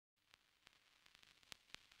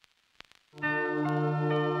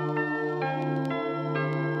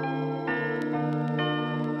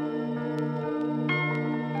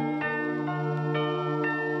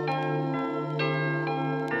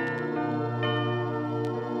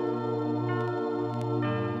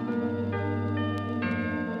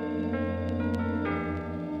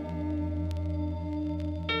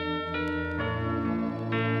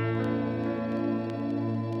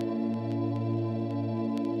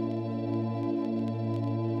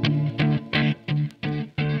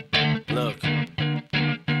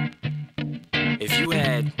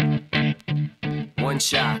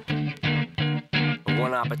shot,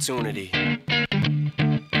 one opportunity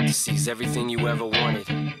to seize everything you ever wanted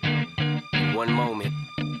in one moment.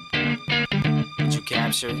 Did you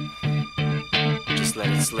capture it? Just let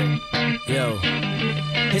it slip. Yo.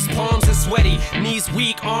 His palms are sweaty, knees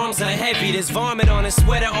weak, arms are heavy. There's vomit on his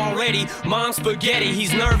sweater already. Mom's spaghetti,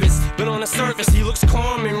 he's nervous, but on the surface he looks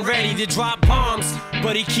calm and ready to drop bombs.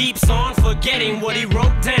 But he keeps on forgetting what he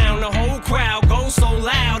wrote down. The whole crowd goes so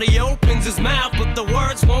loud, he opens his mouth, but the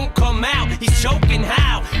words won't come out. He's choking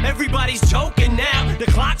how? Everybody's joking now. The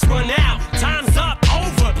clock's run out, time's up,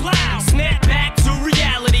 over, plow. Snap back to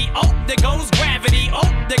reality. Oh, there goes gravity. Oh,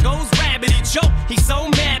 there goes rabbit. He choke. He's so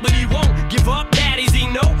mad, but he won't give up. Daddies, he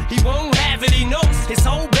know he won't have it. He knows his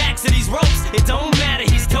whole back's to these ropes. It don't matter,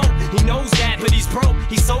 he's dope. He knows that, but he's broke.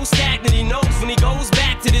 He's so stagnant. He knows when he goes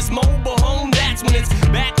back to this mobile home, that's when it's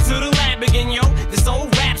back to the lab again, yo. This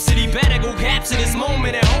old rhapsody better go capture this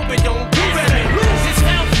moment and hope it don't pass. You better lose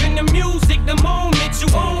yourself in the music the moment you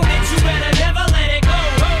own it. You better never let it go.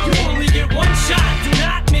 You only get one shot. Do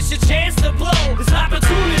not miss your chance to blow. This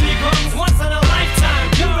opportunity comes once in a lifetime.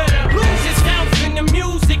 You better lose yourself in the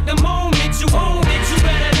music the moment you own it. You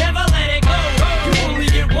better never let it go. You only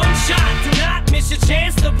get one shot. Do not miss your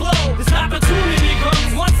chance to blow. This opportunity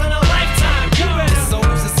comes once in a lifetime. You better. The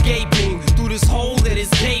soul's escaping through this hole that is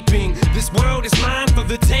gaping. This world is mine for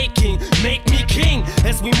the taking. Make me king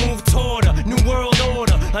as we move toward a new world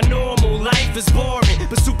order. A normal life is boring,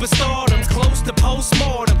 but superstardom's close to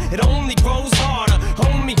postmortem. It only grows harder,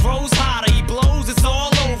 homie grows hotter. He blows, it's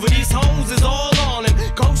all over. These hoes is all on him.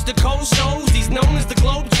 Coast to coast shows, he's known as the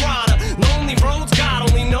Globetrotter. Lonely roads, God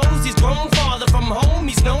only knows he's grown farther from home.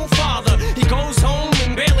 He's no father. He goes home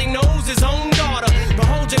and barely knows his own daughter. But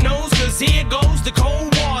hold your nose, cause here goes the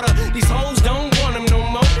cold water. These hoes don't want him no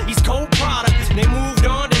more. He's cold product. They moved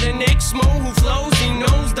on to the next mo who flows. He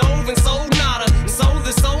knows dove and sold nada. So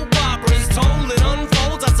the soap opera is told, it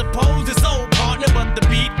unfolds. I suppose it's old partner, but the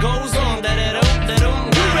beat goes on.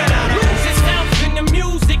 You better lose yourself in the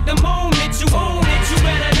music the moment you own it. You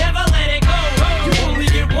better never let it go. You only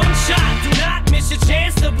get one shot. Do not miss your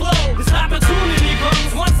chance to blow. This opportunity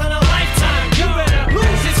comes once in a lifetime. You better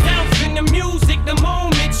lose yourself in the music the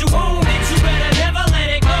moment you own it. You better never let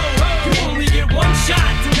it go. You only get one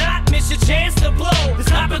shot. Do not miss your chance to blow.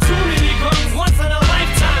 This opportunity comes once in a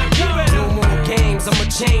lifetime. You better. No more games, I'ma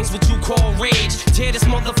change what you call rage. Tear this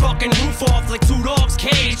motherfucking roof off like two dogs'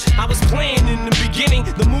 cage. I was playing in the beginning,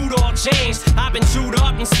 the mood all changed. I've been chewed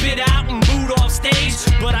up and spit out and booed off stage,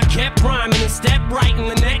 but I kept rhyming and stepped right in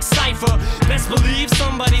the next cipher. Best believe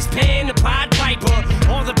somebody's paying the price.